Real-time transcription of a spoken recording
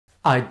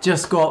I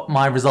just got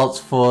my results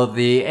for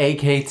the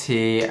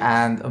AKT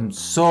and I'm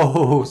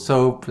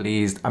so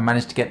pleased. I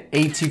managed to get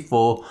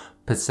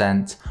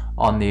 84%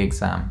 on the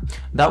exam.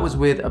 That was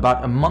with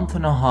about a month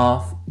and a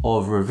half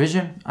of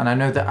revision, and I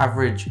know the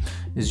average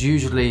is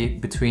usually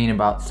between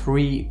about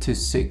 3 to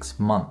 6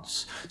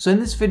 months. So in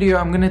this video,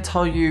 I'm going to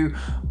tell you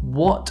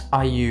what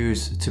I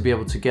use to be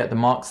able to get the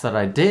marks that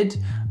I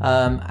did,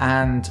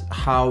 and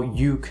how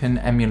you can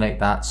emulate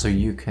that so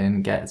you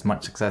can get as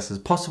much success as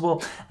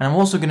possible. And I'm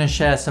also going to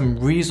share some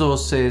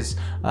resources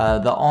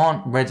that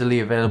aren't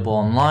readily available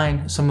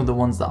online, some of the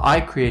ones that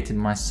I created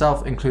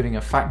myself, including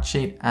a fact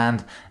sheet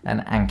and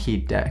an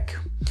Anki deck.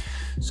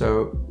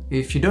 So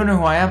if you don't know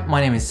who I am,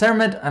 my name is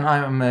Sermed and I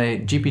am a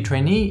GP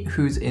trainee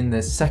who's in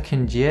the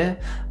second year,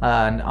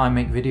 and I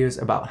make videos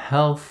about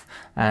health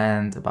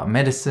and about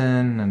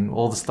medicine and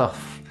all the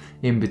stuff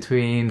in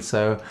between.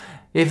 So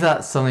if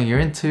that's something you're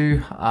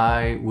into,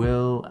 I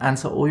will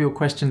answer all your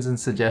questions and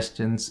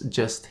suggestions.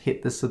 Just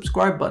hit the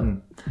subscribe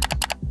button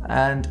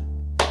and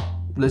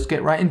let's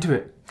get right into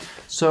it.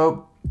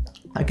 So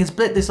I can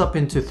split this up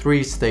into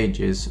 3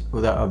 stages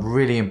that are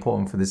really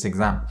important for this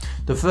exam.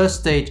 The first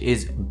stage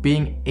is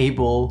being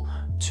able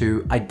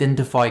to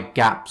identify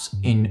gaps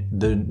in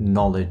the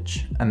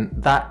knowledge, and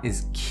that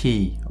is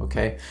key,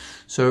 okay?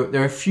 So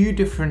there are a few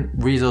different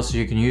resources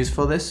you can use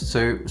for this.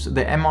 So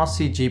the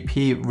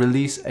MRCGP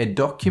release a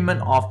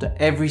document after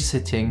every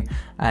sitting,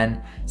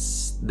 and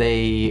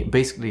they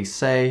basically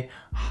say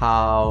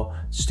how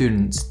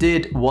students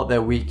did, what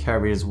their weak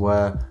areas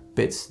were,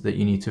 bits that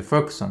you need to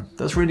focus on.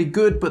 That's really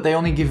good, but they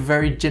only give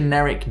very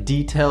generic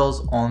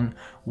details on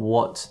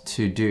what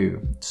to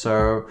do.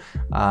 So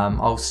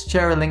I'll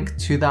share a link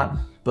to that,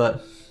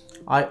 but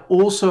I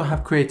also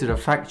have created a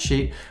fact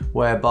sheet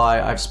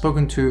whereby I've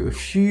spoken to a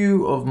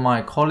few of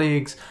my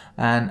colleagues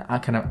and I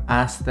kind of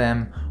asked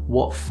them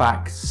what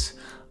facts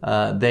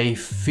they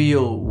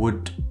feel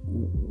would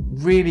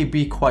really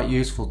be quite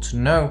useful to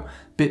know,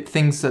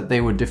 things that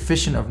they were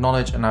deficient of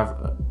knowledge, and I've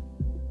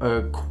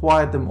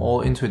acquired them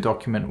all into a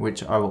document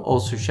which I will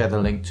also share the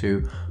link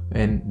to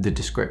in the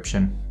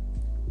description.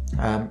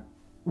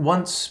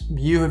 Once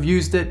you have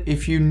used it,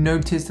 if you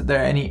notice that there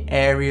are any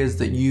areas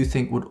that you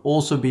think would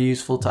also be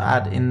useful to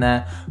add in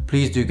there,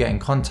 please do get in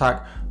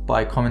contact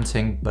by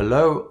commenting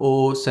below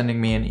or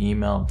sending me an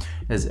email,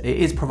 as it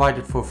is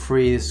provided for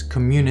free. It's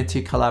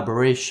community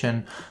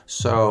collaboration,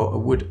 so I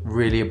would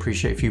really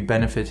appreciate if you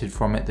benefited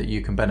from it, that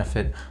you can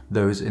benefit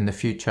those in the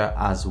future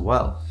as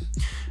well.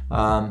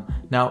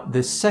 Now,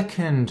 the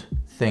second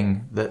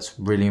thing that's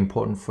really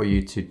important for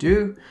you to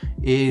do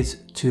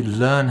is to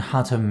learn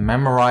how to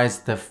memorize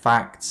the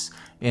facts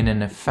in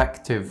an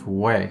effective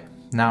way.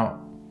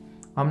 Now,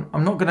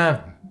 I'm not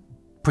gonna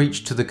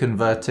preach to the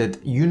converted.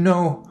 You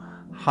know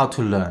how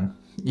to learn.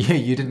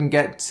 You didn't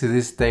get to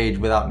this stage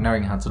without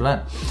knowing how to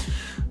learn,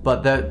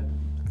 but there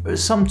are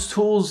some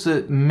tools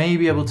that may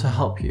be able to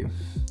help you.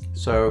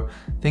 So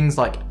things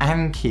like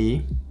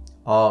Anki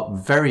are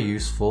very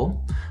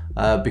useful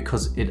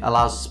because it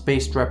allows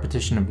spaced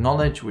repetition of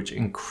knowledge, which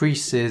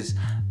increases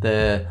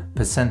the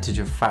percentage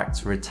of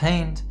facts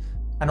retained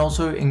and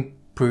also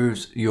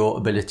improves your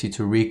ability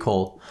to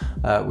recall,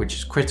 which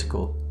is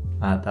critical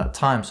at that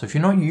time. So if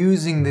you're not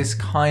using this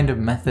kind of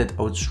method,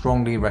 I would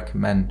strongly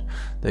recommend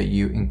that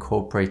you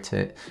incorporate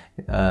it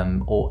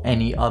or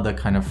any other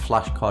kind of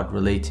flashcard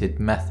related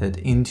method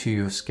into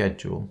your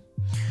schedule.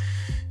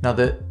 Now,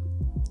 the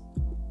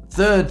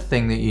third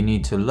thing that you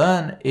need to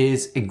learn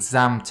is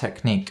exam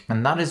technique,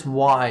 and that is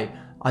why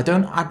I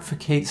don't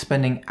advocate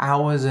spending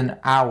hours and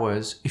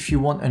hours. If you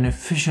want an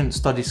efficient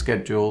study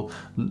schedule,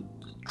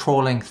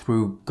 trawling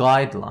through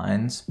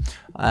guidelines,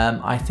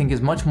 I think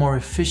it's much more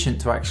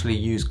efficient to actually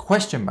use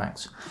question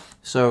banks.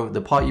 So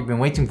the part you've been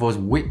waiting for is,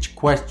 which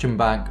question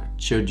bank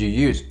should you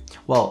use?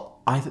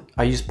 Well,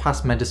 I used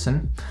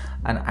Passmedicine,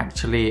 and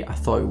actually I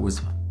thought it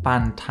was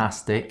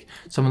fantastic.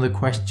 Some of the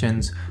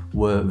questions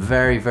were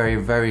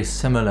very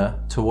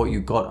similar to what you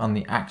got on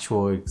the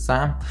actual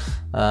exam,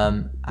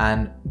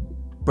 and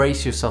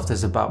brace yourself,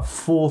 there's about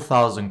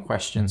 4,000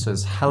 questions, so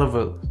there's a hell of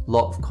a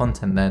lot of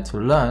content there to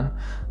learn,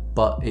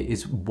 but it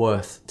is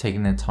worth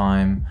taking the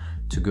time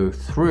to go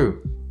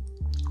through.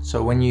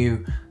 So when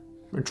you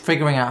are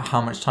figuring out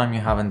how much time you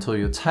have until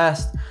your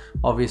test,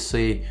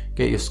 obviously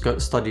get your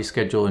study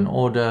schedule in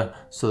order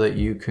so that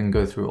you can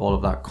go through all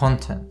of that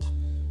content.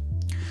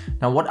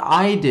 Now, what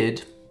I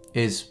did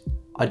is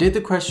I did the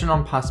question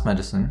on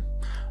Passmedicine,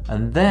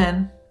 and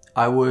then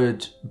I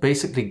would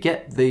basically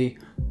get the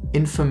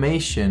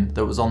information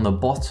that was on the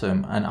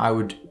bottom and I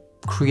would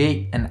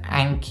create an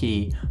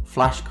Anki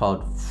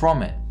flashcard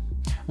from it.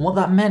 And what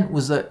that meant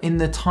was that in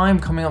the time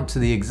coming up to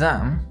the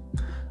exam,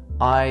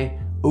 I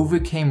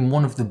overcame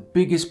one of the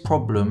biggest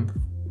problems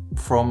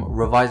from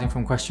revising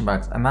from question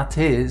banks, and that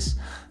is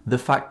the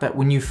fact that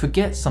when you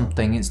forget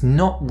something, it's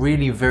not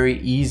really very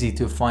easy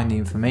to find the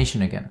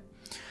information again.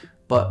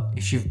 But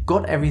if you've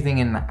got everything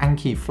in the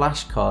Anki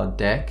flashcard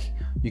deck,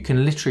 you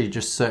can literally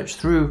just search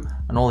through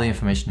and all the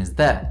information is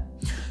there.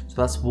 So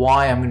that's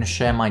why I'm going to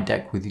share my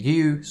deck with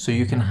you, so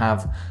you can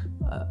have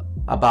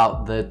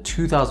about the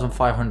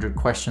 2,500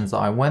 questions that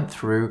I went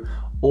through,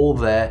 all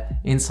there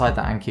inside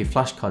the Anki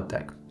flashcard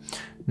deck.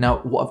 Now,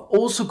 what I've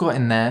also got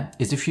in there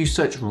is if you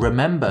search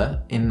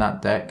remember in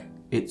that deck,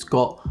 it's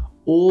got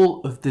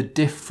all of the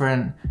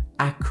different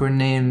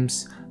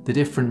acronyms, the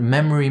different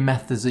memory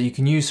methods that you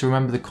can use to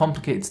remember the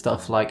complicated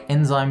stuff like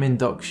enzyme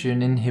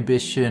induction,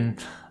 inhibition,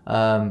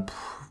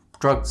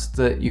 drugs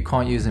that you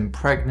can't use in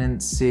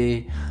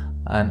pregnancy,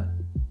 and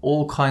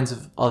all kinds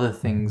of other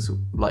things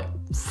like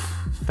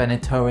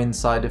phenytoin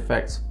side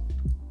effects,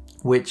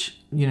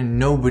 which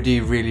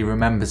nobody really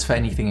remembers for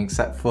anything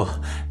except for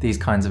these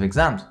kinds of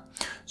exams.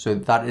 So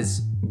that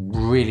is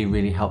really,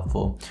 really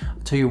helpful.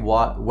 I'll tell you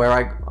what, where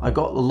I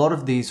got a lot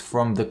of these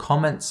from the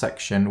comment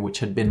section, which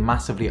had been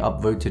massively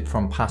upvoted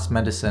from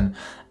Passmedicine,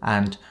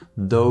 and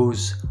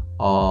those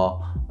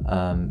are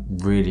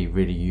really,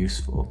 really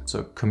useful.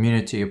 So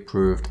community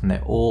approved, and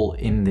they're all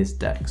in this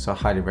deck. So I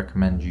highly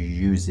recommend you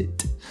use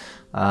it.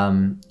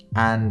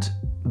 And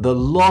the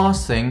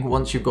last thing,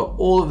 once you've got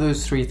all of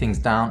those three things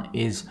down,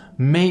 is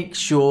make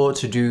sure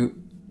to do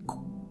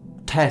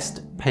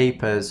test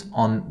papers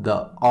on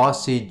the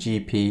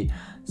RCGP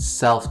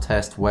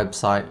self-test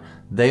website.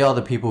 They are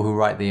the people who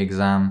write the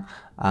exam.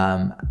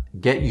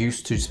 Get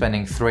used to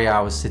spending 3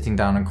 hours sitting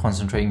down and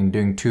concentrating and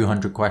doing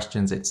 200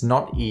 questions. It's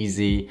not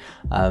easy.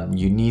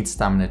 You need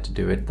stamina to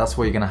do it. That's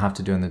what you're going to have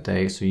to do in the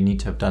day. So you need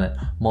to have done it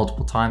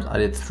multiple times. I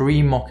did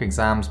 3 mock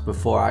exams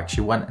before I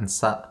actually went and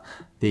sat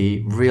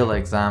the real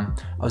exam.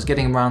 I was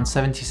getting around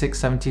 76,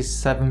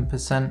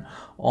 77%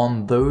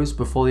 on those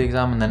before the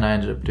exam, and then I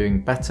ended up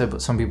doing better,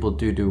 but some people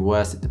do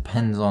worse. It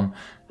depends on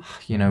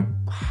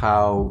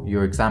how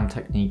your exam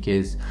technique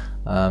is.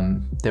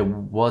 There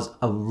was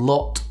a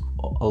lot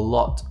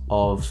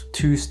of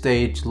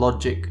 2-stage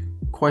logic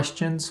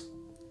questions,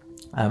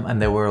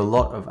 and there were a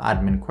lot of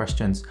admin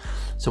questions.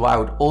 So what I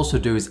would also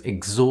do is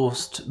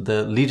exhaust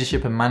the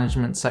leadership and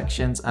management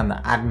sections and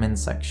the admin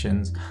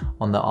sections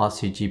on the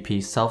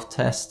RCGP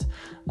self-test.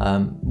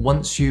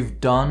 Once you've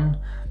done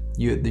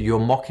your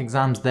mock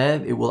exams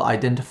there, it will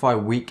identify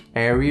weak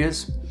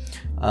areas.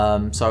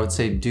 So I would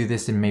say do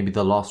this in maybe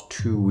the last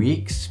 2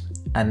 weeks,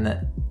 and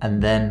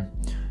then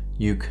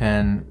you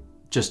can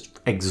just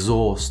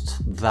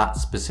exhaust that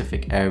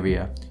specific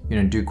area.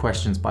 Do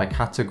questions by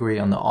category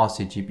on the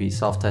RCGP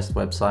self-test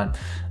website,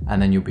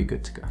 and then you'll be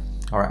good to go.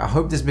 All right, I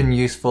hope this has been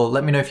useful.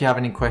 Let me know if you have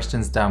any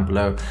questions down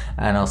below,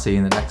 and I'll see you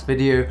in the next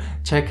video.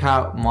 Check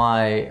out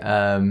my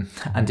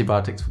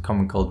antibiotics for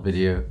common cold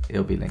video.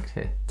 It'll be linked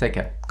here. Take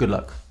care. Good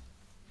luck.